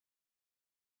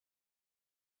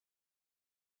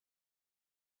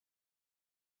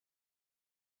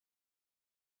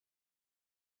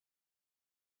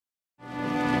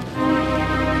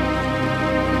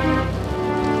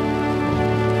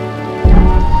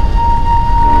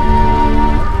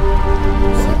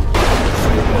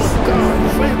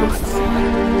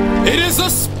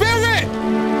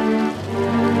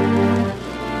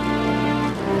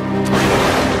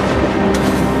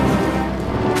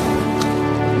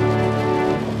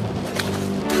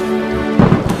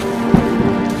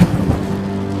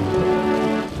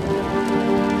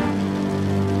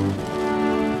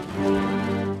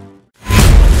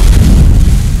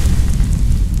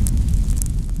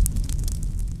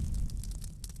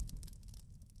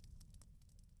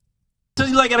Tell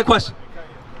you like got a question.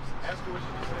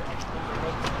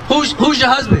 Who's your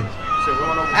husband?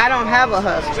 I don't have a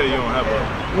husband. You say you don't have a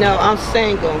husband. No, I'm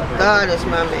single. God is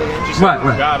my man.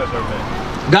 Right. God is her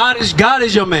man. God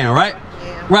is your man, right?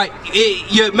 Yeah.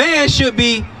 Right. Your man should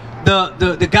be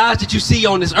the guys that you see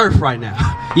on this earth right now.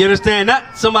 You understand?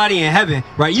 Not somebody in heaven,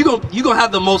 right? You gonna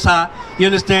have the Most High. You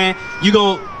understand? You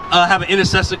gonna have an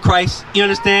intercessor, Christ. You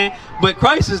understand? But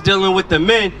Christ is dealing with the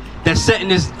men that's setting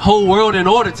this whole world in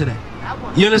order today.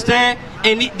 You understand?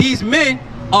 And these men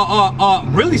are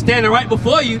really standing right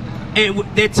before you, and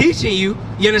they're teaching you.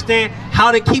 You understand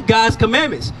how to keep God's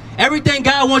commandments. Everything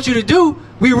God wants you to do,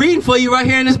 we're reading for you right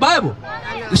here in this Bible.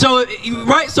 So,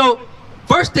 right. So,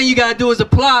 first thing you gotta do is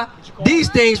apply these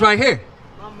things right here.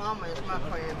 My mama is my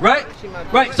friend. Right?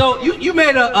 Right. So you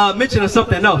made a mention of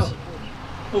something else.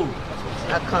 Who?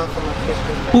 I come from a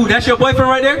Christian. Who? That's your boyfriend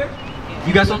right there?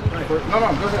 You got something? No, go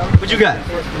ahead. What you got?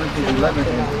 11.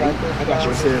 I got you.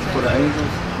 It says for the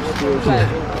angels.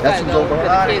 That's what's over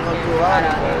God.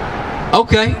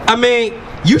 Okay. I mean,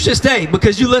 you should stay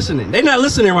because you're listening. They're not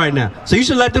listening right now. So you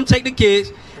should let them take the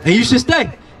kids and you should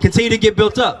stay. Continue to get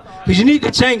built up. Because you need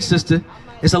to change, sister.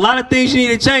 It's a lot of things you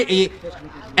need to change.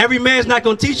 Every man's not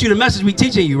going to teach you the message we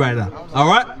teaching you right now. All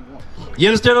right? You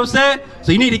understand what I'm saying?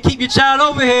 So you need to keep your child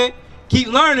over here. Keep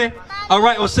learning. All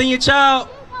right? Or send your child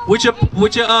with your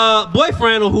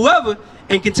boyfriend or whoever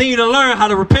and continue to learn how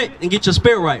to repent and get your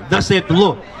spirit right. Thus saith the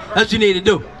Lord. That's what you need to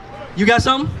do. You got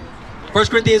something? 1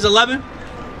 Corinthians 11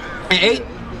 and 8?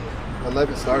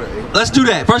 11 start at 8. Let's do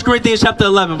that. 1 Corinthians chapter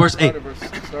 11, verse 8.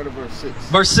 Start at verse 6.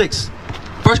 Verse 6.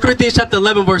 1 Corinthians chapter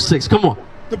 11, verse 6. Come on.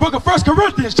 The book of 1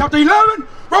 Corinthians chapter 11,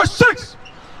 verse 6.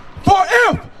 For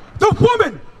if the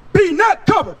woman be not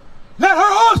covered, let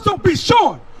her also be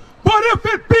shorn. But if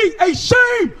it be a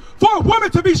shame for a woman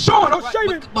to be shorn or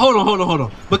shaming. Hold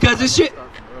on. Because this shit.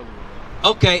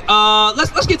 Okay,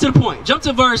 let's get to the point. Jump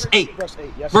to verse 8.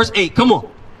 Verse 8, come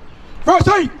on. Verse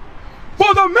 8.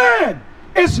 For the man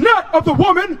is not of the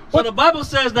woman. So the Bible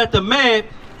says that the man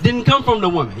didn't come from the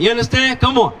woman. You understand?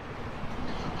 Come on.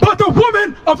 But the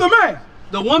woman of the man.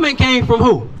 The woman came from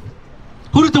who?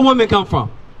 Who did the woman come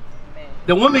from?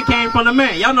 The woman came from the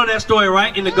man. Y'all know that story,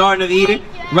 right? In the Garden of Eden,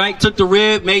 right? Took the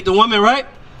rib, made the woman, right?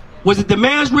 Was it the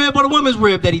man's rib or the woman's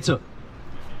rib that he took?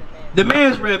 The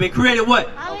man's rib and created what?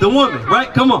 The woman,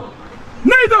 right? Come on.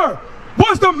 Neither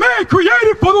was the man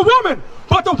created for the woman,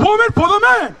 but the woman for the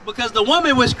man. Because the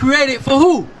woman was created for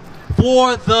who?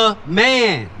 For the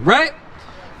man, right?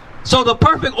 So the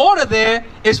perfect order there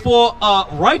is for a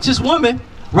righteous woman,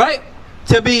 right?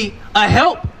 To be a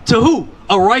help to who?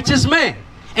 A righteous man.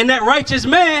 And that righteous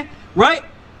man, right?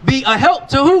 Be a help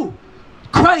to who?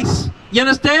 Christ. You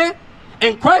understand?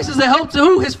 And Christ is a help to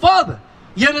who? His Father.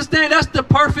 You understand? That's the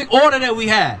perfect order that we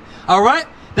have. All right?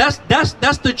 That's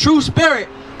the true spirit,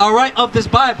 all right, of this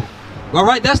Bible. All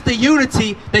right? That's the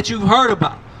unity that you've heard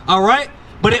about. All right?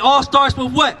 But it all starts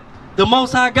with what? The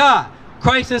Most High God.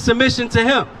 Christ in submission to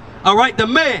him. All right? The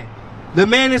man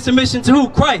in submission to who?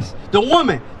 Christ. The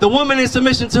woman in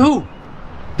submission to who?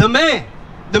 The man.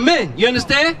 The men. You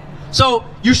understand? So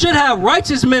you should have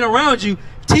righteous men around you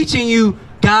teaching you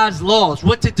God's laws,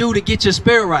 what to do to get your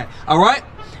spirit right. All right?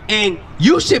 And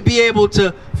you should be able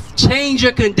to change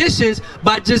your conditions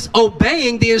by just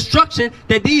obeying the instruction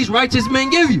that these righteous men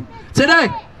give you today.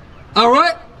 All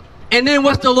right? And then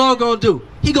what's the Lord going to do?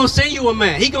 He going to send you a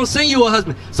man. He going to send you a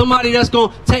husband. Somebody that's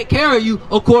going to take care of you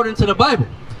according to the Bible.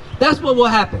 That's what will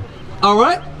happen. All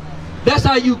right? That's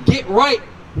how you get right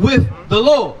with the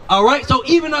Lord. All right? So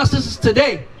even our sisters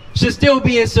today should still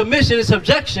be in submission and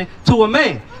subjection to a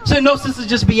man. So no sisters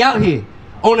just be out here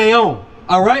on their own.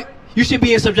 All right? You should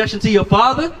be in subjection to your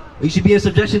father, or you should be in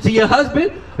subjection to your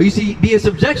husband, or you should be in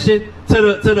subjection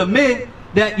to the men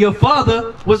that your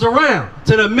father was around,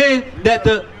 to the men that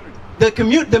the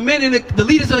men in the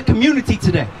leaders of the community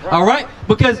today. All right?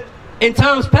 Because in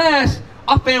times past,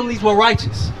 our families were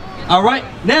righteous. All right?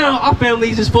 Now our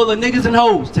families is full of niggas and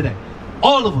hoes today.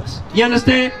 All of us. You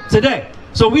understand? Today.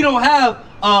 So we don't have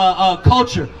a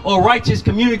culture or righteous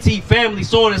community, family,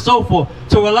 so on and so forth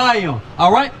to rely on.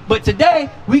 All right? But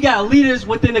today we got leaders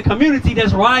within the community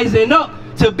that's rising up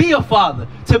to be a father,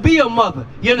 to be a mother.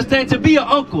 You understand? To be an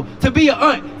uncle, to be an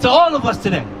aunt, to all of us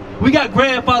today. We got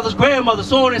grandfathers, grandmothers,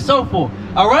 so on and so forth.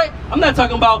 All right? I'm not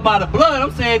talking about by the blood.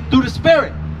 I'm saying through the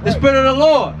Spirit of the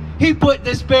Lord. He put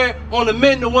this spirit on the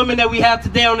men and women that we have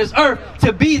today on this earth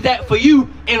to be that for you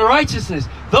in righteousness.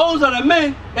 Those are the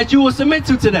men that you will submit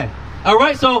to today. All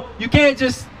right? So you can't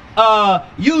just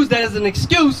use that as an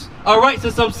excuse. All right?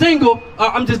 Since I'm single,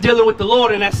 I'm just dealing with the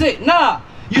Lord and that's it. Nah.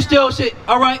 You still should.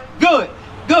 All right? Good.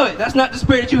 Good. That's not the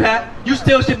spirit that you have. You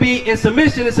still should be in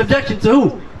submission and subjection to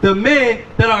who? The men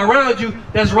that are around you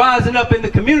that's rising up in the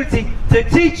community to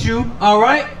teach you, all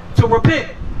right, to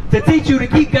repent, to teach you to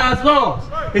keep God's laws,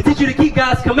 to teach you to keep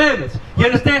God's commandments. You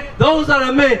understand? Those are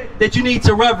the men that you need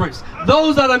to reverence.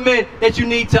 Those are the men that you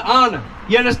need to honor.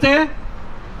 You understand?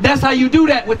 That's how you do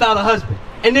that without a husband.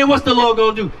 And then what's the Lord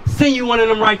going to do? Send you one of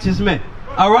them righteous men.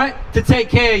 All right? To take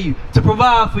care of you, to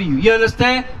provide for you. You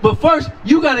understand? But first,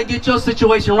 you got to get your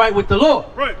situation right with the Lord.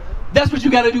 Right. That's what you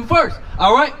got to do first.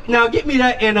 All right? Now, get me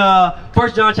that in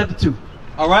 1 John chapter 2.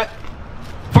 All right?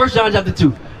 1 John chapter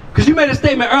 2. Because you made a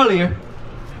statement earlier,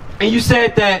 and you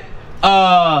said that,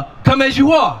 come as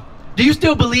you are. Do you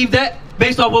still believe that,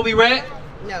 based on what we read?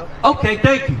 No. Okay,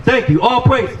 thank you. Thank you. All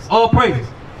praises. All praises.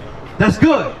 That's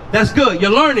good. That's good.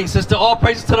 You're learning, sister. All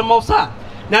praises to the Most High.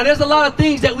 Now, there's a lot of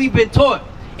things that we've been taught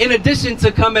in addition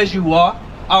to come as you are,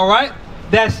 all right,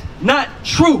 that's not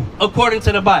true according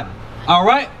to the Bible, all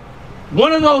right?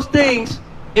 One of those things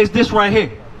is this right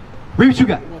here. Read what you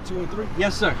got. 1, 2, and 3.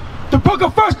 Yes, sir. The book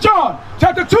of 1 John,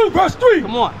 chapter 2, verse 3.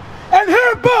 Come on. And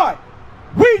hereby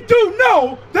we do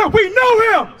know that we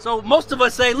know him. So most of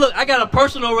us say, look, I got a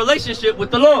personal relationship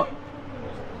with the Lord,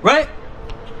 right?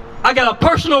 I got a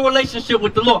personal relationship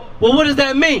with the Lord. Well, what does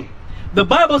that mean? The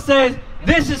Bible says,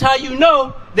 this is how you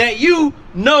know that you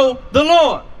know the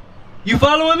Lord. You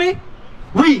following me?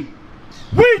 We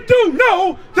do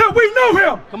know that we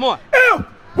know him. Come on. If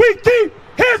we keep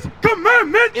his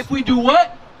commandments. If we do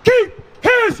what? Keep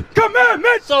his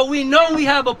commandments. So we know we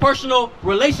have a personal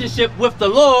relationship with the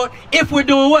Lord if we're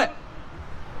doing what?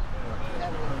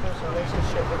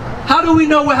 How do we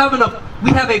know we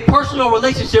have a personal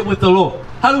relationship with the Lord?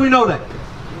 How do we know that? You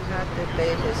have to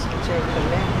obey his 10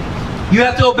 commandments. You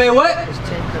have to obey what? His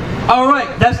 10 commandments. All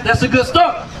right, that's a good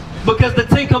start. Because the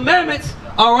 10 commandments,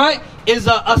 all right, is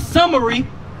a summary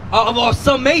or a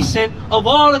summation of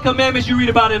all the commandments you read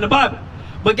about in the Bible.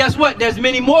 But guess what? There's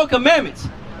many more commandments,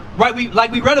 right?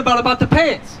 Like we read about the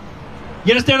pants.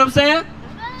 You understand what I'm saying?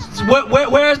 So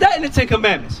where is that in the 10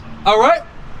 commandments? All right,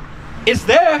 it's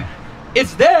there.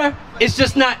 It's there. It's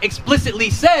just not explicitly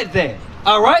said there.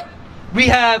 All right. We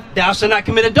have thou shalt not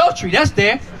commit adultery. That's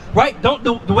there, right? Don't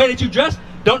the way that you dress,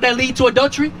 don't that lead to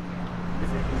adultery?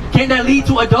 Can't that lead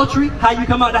to adultery? How you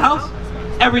come out the house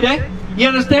every day? You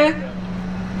understand?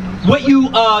 What you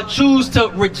choose to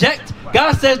reject.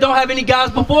 God says don't have any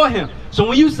gods before him. So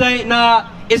when you say, nah,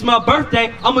 it's my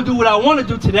birthday, I'm going to do what I want to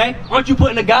do today, aren't you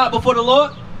putting a God before the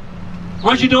Lord?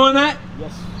 Aren't you doing that?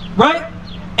 Yes. Right?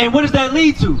 And what does that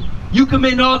lead to? You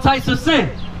committing all types of sin.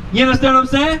 You understand what I'm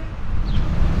saying?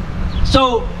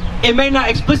 So it may not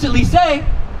explicitly say,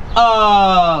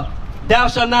 thou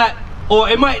shalt not, or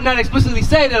it might not explicitly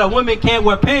say that a woman can't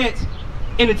wear pants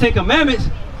in the 10 commandments,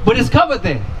 but it's covered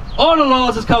there. All the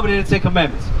laws is covered in the 10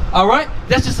 commandments. All right?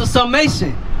 That's just a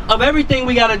summation of everything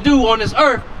we got to do on this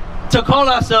earth to call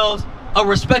ourselves a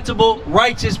respectable,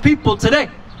 righteous people today.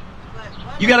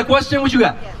 You got a question? What you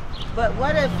got? But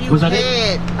what if you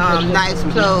had nice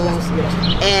clothes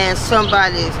and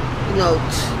somebody,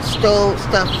 stole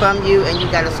stuff from you and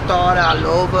you got to start all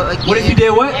over again? What if you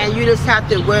did what? And you just have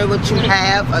to wear what you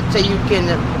have until you can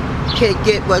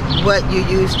get what you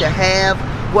used to have,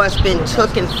 what's been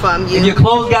taken from you. And your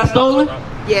clothes got stolen?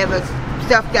 Yeah, but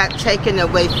stuff got taken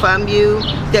away from you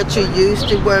that you used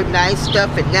to wear nice stuff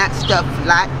and not stuff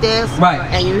like this. Right.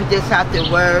 And you just have to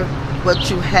wear what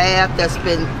you have that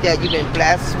you've been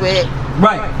blessed with.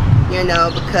 Right.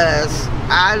 Because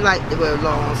I like to wear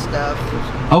long stuff.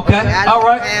 Okay. I All don't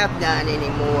right. have none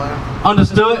anymore.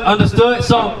 Understood.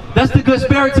 So that's the good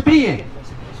spirit to be in.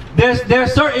 There are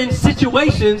certain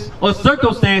situations or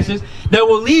circumstances that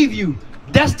will leave you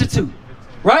destitute,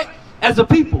 right? As a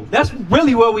people. That's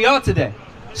really where we are today.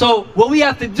 So what we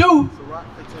have to do,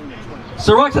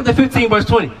 Sirach chapter 15 verse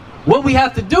 20. What we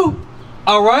have to do,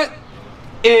 all right,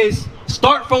 is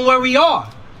start from where we are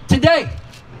today.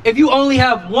 If you only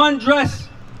have one dress,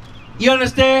 you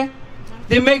understand,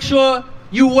 then make sure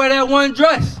you wear that one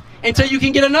dress until you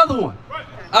can get another one.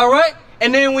 All right?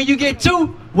 And then when you get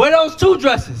two, wear those two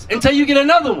dresses until you get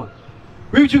another one.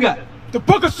 Read what you got. The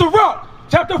book of Sirach,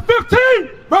 chapter 15,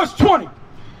 verse 20.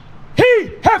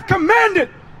 He hath commanded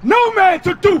no man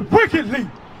to do wickedly,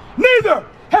 neither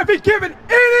have he given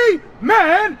any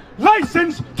man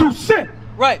license to sin.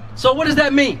 Right. So what does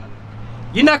that mean?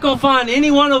 You're not going to find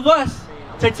any one of us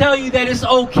to tell you that it's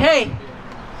okay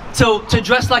to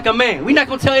dress like a man. We're not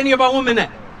going to tell any of our women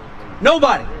that.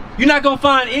 Nobody. You're not going to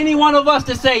find any one of us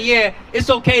to say, yeah, it's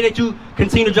okay that you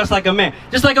continue to dress like a man.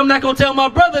 Just like I'm not going to tell my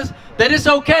brothers that it's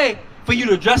okay for you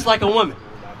to dress like a woman.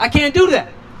 I can't do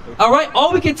that. All right?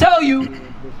 All we can tell you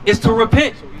is to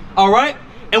repent. All right?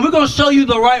 And we're going to show you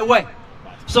the right way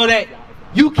so that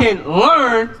you can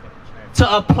learn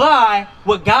to apply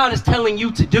what God is telling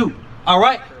you to do. All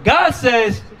right? God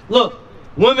says, look,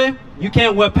 women, you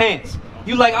can't wear pants.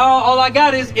 You like, all I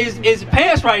got is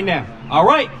pants right now. All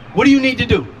right? What do you need to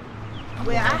do?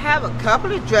 Well, I have a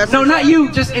couple of dresses. No, not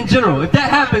you, just in general. If that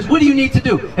happens, what do you need to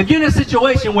do? If you're in a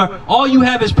situation where all you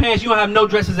have is pants, you don't have no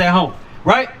dresses at home,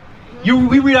 right?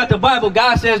 We read out the Bible,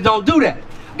 God says don't do that.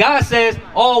 God says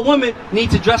all women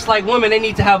need to dress like women. They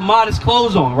need to have modest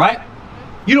clothes on, right?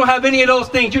 You don't have any of those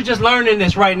things. You're just learning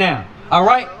this right now, all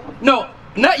right? No,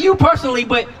 not you personally,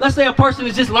 but let's say a person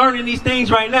is just learning these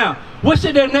things right now. What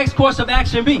should their next course of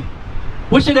action be?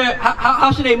 What should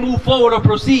how should they move forward or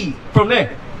proceed from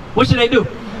there? What should they do?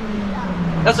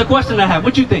 That's a question I have.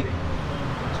 What you think?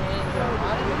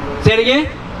 Say it again?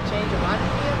 Change your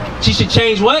life. She should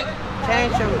change what?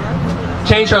 Change your life.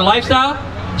 Change her lifestyle?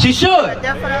 She should,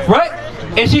 right?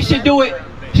 And she should do it.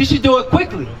 She should do it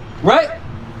quickly, right?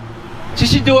 She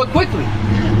should do it quickly.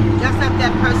 Just like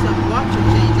that person wants to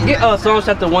change it. Get Psalms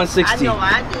chapter 160. I know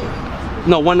I do.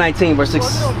 No, 119 verse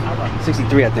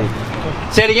 63, I think.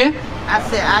 Say it again. I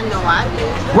said I know I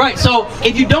do. Right. So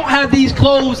if you don't have these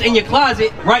clothes in your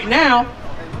closet right now,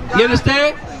 you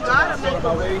understand?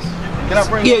 Can I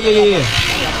bring Yeah.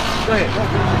 Go ahead.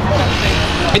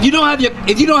 If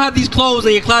you don't have these clothes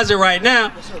in your closet right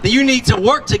now, then you need to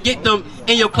work to get them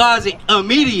in your closet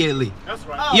immediately. That's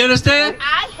right. You understand?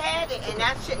 I had it, and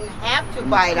I shouldn't have to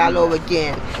buy it all over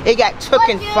again. It got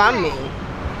taken from me.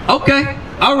 Okay.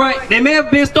 All right. They may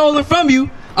have been stolen from you.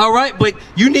 All right, but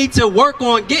you need to work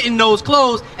on getting those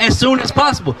clothes as soon as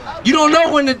possible. You don't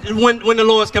know when the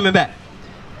Lord's coming back.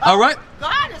 All right.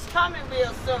 God is coming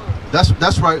real soon.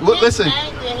 That's right. Well, listen,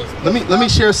 let me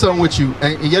share something with you.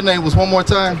 And your name was one more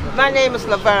time? My name is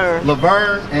Laverne.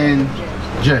 Laverne and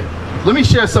Jay. Let me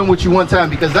share something with you one time,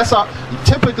 because that's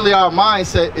typically our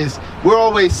mindset is we're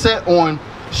always set on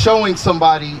showing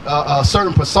somebody a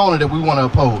certain persona that we want to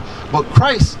oppose. But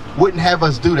Christ wouldn't have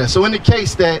us do that. So in the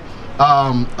case that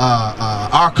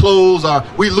our clothes,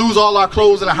 we lose all our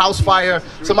clothes in a house fire,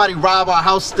 somebody rob our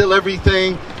house, steal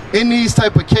everything, in these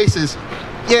type of cases,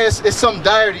 yes, it's some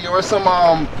diety or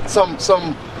some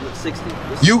 60.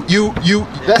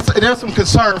 There's some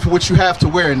concern for what you have to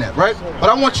wear in that, right? But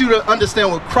I want you to understand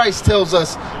what Christ tells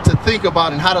us to think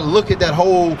about and how to look at that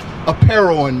whole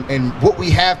apparel and what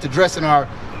we have to dress in our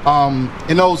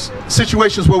in those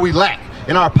situations where we lack,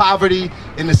 in our poverty,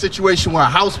 in the situation where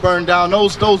our house burned down,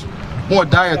 those more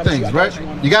dire things, right?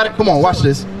 You got it? Come on, watch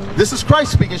this. This is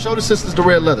Christ speaking. Show the sisters the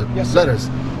red letters.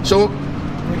 Show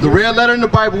the red letter in the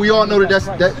Bible. We all know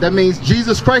that means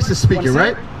Jesus Christ is speaking,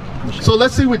 right? So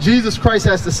let's see what Jesus Christ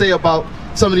has to say about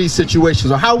some of these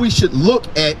situations, or how we should look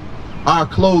at our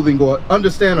clothing, or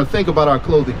understand or think about our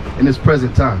clothing in this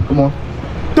present time. Come on.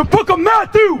 The book of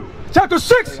Matthew, chapter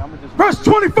 6, verse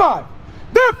 25.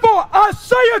 Therefore I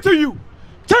say unto you,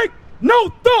 take no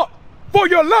thought for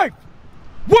your life,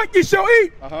 what ye shall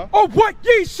eat, or what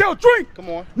ye shall drink,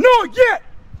 nor yet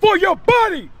for your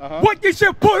body, what ye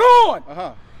shall put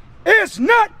on. Is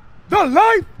not the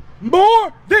life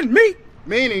more than meat?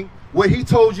 Meaning, what he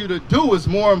told you to do is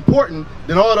more important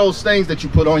than all those things that you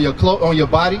put on your on your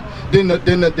body, than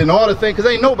all the things.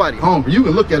 Because ain't nobody hungry. You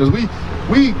can look at us.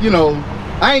 We you know,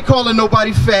 I ain't calling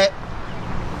nobody fat,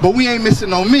 but we ain't missing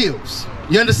no meals.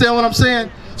 You understand what I'm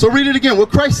saying? So read it again. What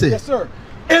Christ said. Yes, sir.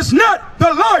 It's not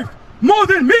the life more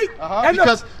than meat. And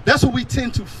because that's what we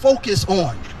tend to focus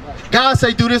on. God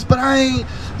say do this, but I ain't,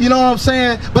 you know what I'm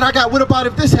saying? But what about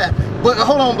if this happened? But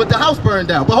hold on, but the house burned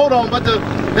down. But hold on,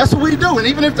 that's what we do. And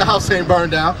even if the house ain't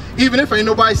burned down, even if ain't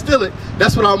nobody steal it,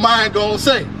 that's what our mind gonna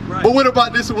say. Right. But what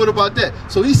about this and what about that?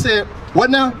 So he said, what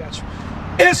now?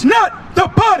 It's not the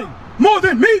body more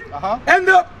than meat, and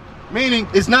meaning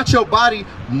it's not your body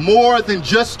more than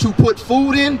just to put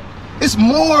food in. It's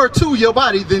more to your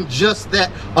body than just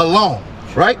that alone,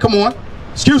 right? Come on.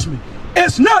 Excuse me.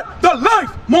 It's not the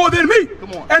life more than meat,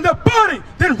 and the body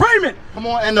than raiment. Come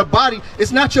on, and the body,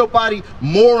 it's not your body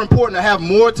more important to have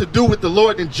more to do with the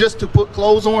Lord than just to put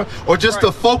clothes on, or just to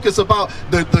focus about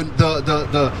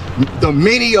the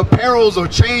many apparels or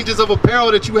changes of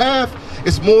apparel that you have.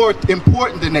 It's more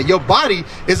important than that. Your body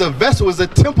is a vessel, is a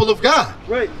temple of God.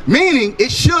 Right. Meaning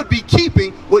it should be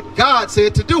keeping what God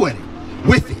said to do in it,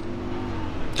 with it.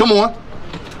 Come on.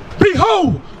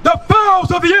 Behold the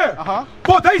fowls of the air,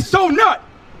 for they sow not,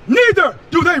 neither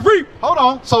do they reap. Hold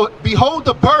on. So behold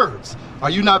the birds.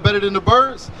 Are you not better than the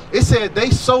birds? It said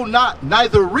they sow not,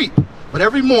 neither reap. But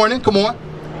every morning, come on.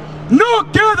 Nor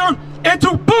gather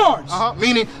into barns.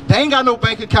 Meaning they ain't got no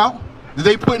bank account. that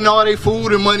they putting all their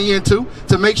food and money into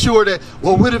to make sure that,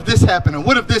 well, what if this happened, and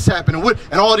what if this happened,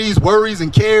 and all these worries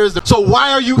and cares. So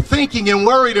why are you thinking and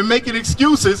worried and making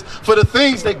excuses for the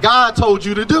things that God told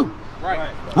you to do? Right.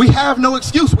 We have no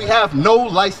excuse. We have no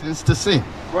license to sin.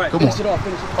 Right. Come on. Finish it off,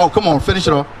 finish it off. Oh, come on, finish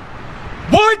it off.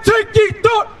 Why take ye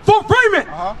thought for raiment?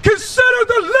 Consider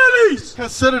the lilies.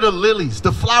 Consider the lilies,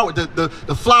 the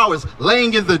flowers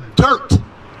laying in the dirt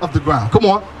of the ground. Come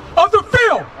on. Of the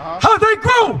field, how they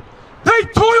grow. They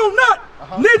toil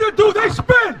not, neither do they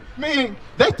spin. Meaning,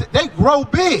 they grow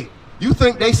big. You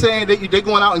think they saying that they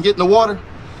going out and getting the water?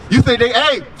 You think they,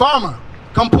 hey, farmer,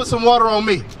 come put some water on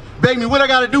me. Beg me, what I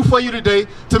got to do for you today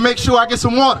to make sure I get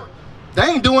some water? They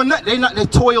ain't doing nothing. They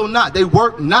toil not. They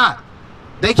work not.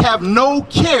 They have no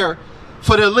care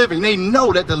for their living. They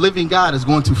know that the living God is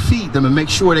going to feed them and make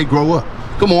sure they grow up.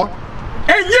 Come on.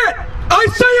 And yet, I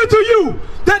say unto you,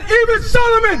 that even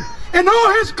Solomon in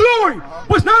all his glory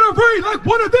was not arrayed like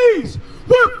one of these.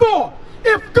 Wherefore,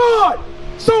 if God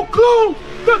so clothe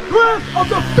the grass of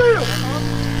the field,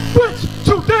 which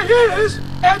today is,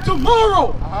 and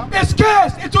tomorrow is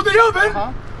cast into the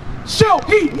oven, shall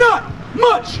he not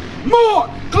much more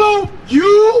clothe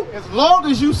you? As long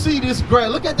as you see this grass,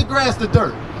 look at the grass, the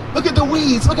dirt. Look at the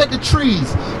weeds, look at the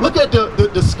trees, look at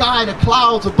the sky, the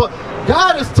clouds above.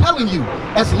 God is telling you,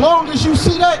 as long as you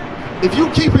see that, if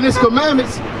you keeping his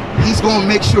commandments, he's going to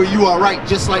make sure you are right,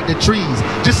 just like the trees,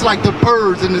 just like the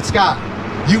birds in the sky.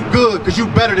 You good, because you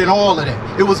better than all of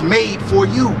that. It was made for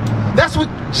you. That's what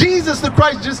Jesus the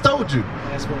Christ just told you.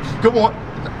 Last verse. Come on.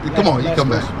 Come on, you come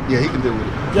verse. back. Yeah, he can deal with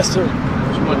it. Yes, sir.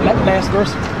 Last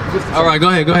verse. All right, go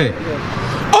ahead, go ahead.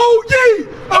 O ye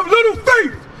of little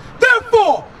faith,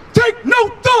 therefore take no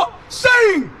thought,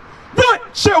 saying,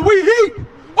 what shall we eat?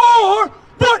 Or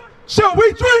what shall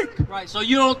we drink? Right, so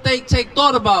you don't take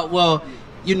thought about, well,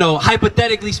 you know,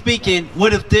 hypothetically speaking,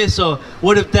 what if this or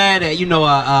what if that, you know,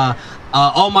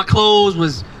 all my clothes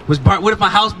was burnt. What if my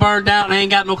house burned down and I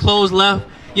ain't got no clothes left?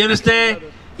 You understand?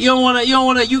 You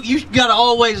gotta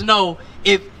always know,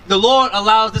 if the Lord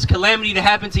allows this calamity to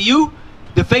happen to you,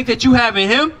 the faith that you have in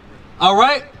him, all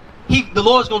right, the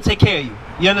Lord's gonna take care of you.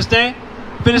 You understand?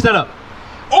 Finish that up.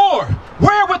 Or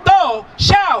wherewithal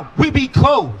shall we be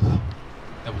clothed?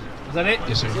 Is that it?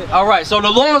 Yes, sir. All right, so the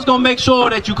Lord's gonna make sure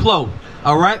that you clothe.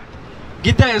 All right,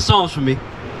 get that in Psalms for me,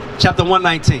 chapter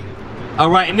 119. All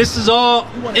right, and this is all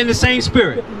in the same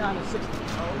spirit.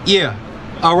 Yeah.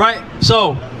 All right.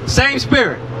 So same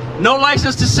spirit. No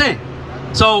license to sin.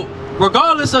 So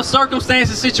regardless of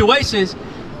circumstances, situations,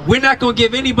 we're not gonna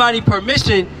give anybody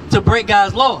permission to break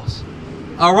God's laws.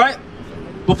 All right.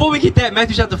 Before we get that,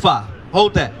 Matthew chapter 5.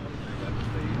 Hold that.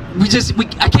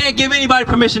 I can't give anybody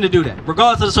permission to do that,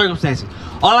 regardless of the circumstances.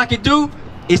 All I can do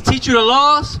is teach you the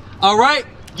laws. All right.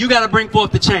 You got to bring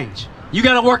forth the change. You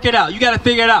got to work it out. You got to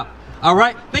figure it out. All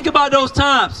right. Think about those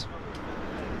times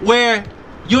where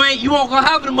you won't gonna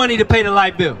have the money to pay the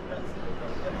light bill,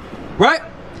 right?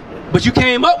 But you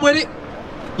came up with it.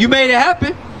 You made it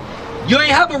happen. You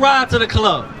ain't have a ride to the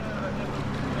club.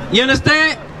 You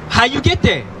understand how you get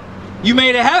there? You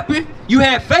made it happen. You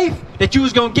had faith that you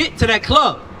was gonna get to that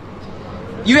club.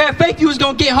 You had faith you was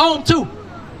gonna get home too.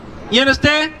 You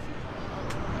understand?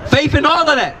 Faith in all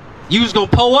of that. You was gonna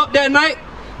pull up that night,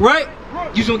 right?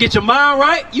 You was gonna get your mind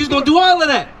right. You was gonna do all of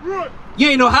that. You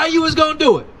ain't know how you was gonna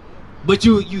do it, but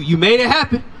you made it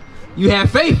happen. You had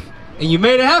faith and you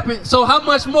made it happen. So how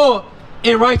much more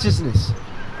in righteousness?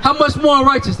 How much more in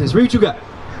righteousness? Read what you got.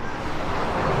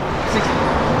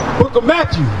 Book of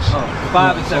Matthew.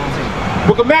 5 and 17.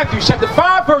 Book of Matthew, chapter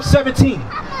 5, verse 17.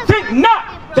 Think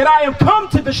not that I am come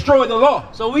to destroy the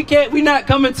law. So we're not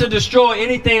coming to destroy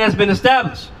anything that's been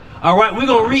established. All right, we're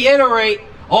gonna reiterate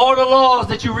all the laws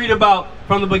that you read about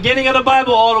from the beginning of the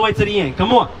Bible all the way to the end.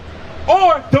 Come on.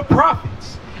 Or the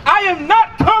prophets. I am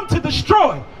not come to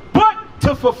destroy, but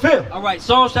to fulfill. All right,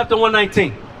 Psalms chapter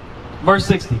 119, verse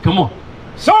 60. Come on.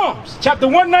 Psalms chapter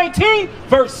 119,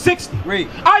 verse 60. Read.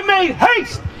 I made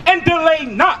haste and delayed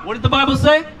not. What did the Bible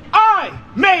say? I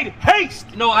made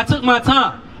haste. No, I took my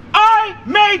time. I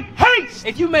made haste.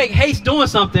 If you make haste doing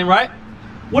something, right?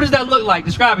 What does that look like?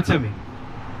 Describe it to me.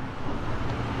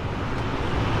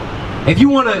 If you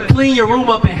want to clean your room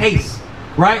up in haste,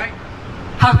 right?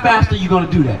 How fast are you going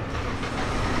to do that?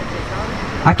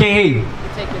 I can't hear you.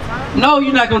 Take your time. No,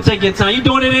 you're not going to take your time. You're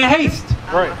doing it in haste.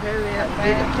 Right.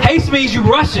 Haste means you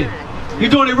rushing. You're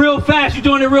doing it real fast. You're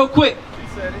doing it real quick.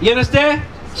 You understand?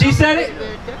 She said it.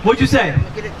 What'd you say?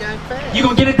 Get it done fast. You're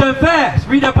going to get it done fast.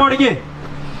 Read that part again.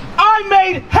 I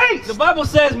made haste. The Bible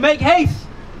says make haste,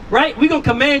 right? We're going to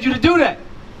command you to do that.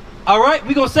 All right?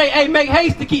 We're going to say, hey, make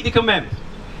haste to keep the commandments.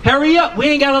 Hurry up. We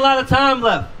ain't got a lot of time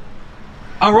left.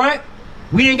 All right?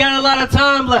 We ain't got a lot of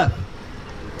time left.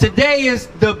 Today is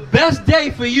the best day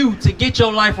for you to get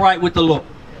your life right with the Lord.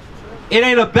 It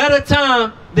ain't a better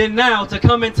time than now to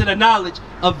come into the knowledge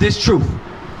of this truth.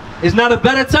 It's not a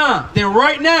better time than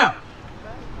right now.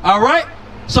 All right?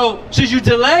 So, should you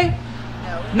delay?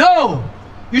 No.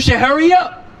 You should hurry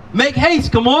up. Make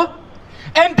haste, come on.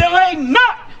 And delay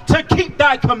not to keep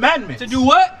thy commandments. To do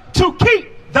what? To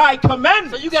keep thy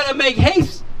commandments. So you got to make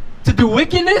haste to do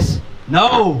wickedness?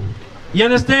 No. You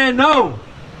understand? No.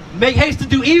 Make haste to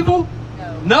do evil?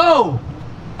 No.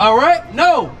 All right?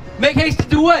 No. Make haste to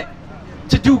do what?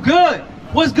 To do good.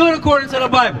 What's good according to the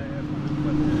Bible?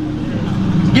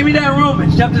 Give me that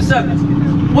Romans chapter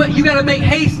 7. What? You got to make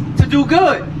haste to do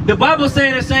good. The Bible's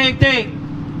saying the same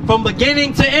thing from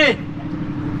beginning to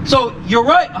end. So you're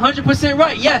right, 100%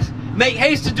 right. Yes. Make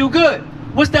haste to do good.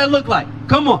 What's that look like?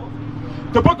 Come on.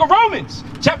 The book of Romans,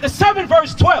 chapter 7,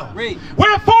 verse 12. Read.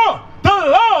 Wherefore, the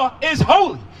law is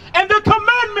holy, and the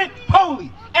commandment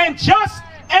holy, and just,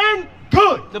 and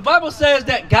good. The Bible says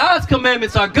that God's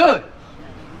commandments are good.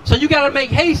 So you got to make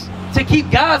haste to keep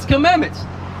God's commandments.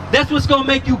 That's what's going to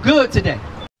make you good today.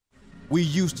 We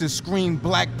used to scream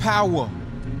black power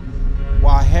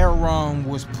while Heron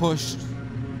was pushed.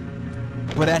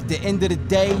 But at the end of the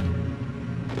day,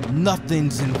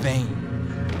 nothing's in vain.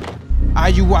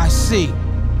 Iuic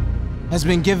has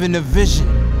been given a vision.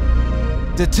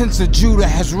 The tents of Judah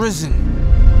has risen.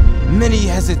 Many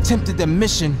has attempted the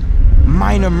mission,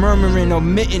 minor murmuring,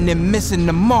 omitting and missing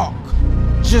the mark.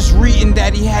 Just reading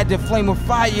that he had the flame of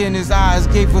fire in his eyes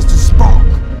gave us the spark.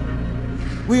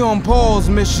 We on Paul's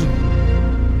mission.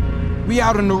 We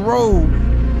out on the road,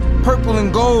 purple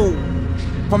and gold,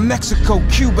 from Mexico,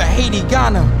 Cuba, Haiti,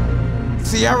 Ghana,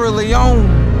 Sierra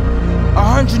Leone.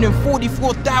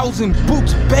 144,000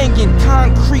 boots banging,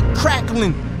 concrete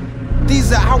crackling.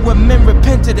 These are our men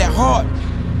repented at heart.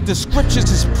 The scriptures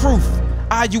is proof.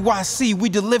 Iuic, we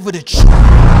deliver the truth.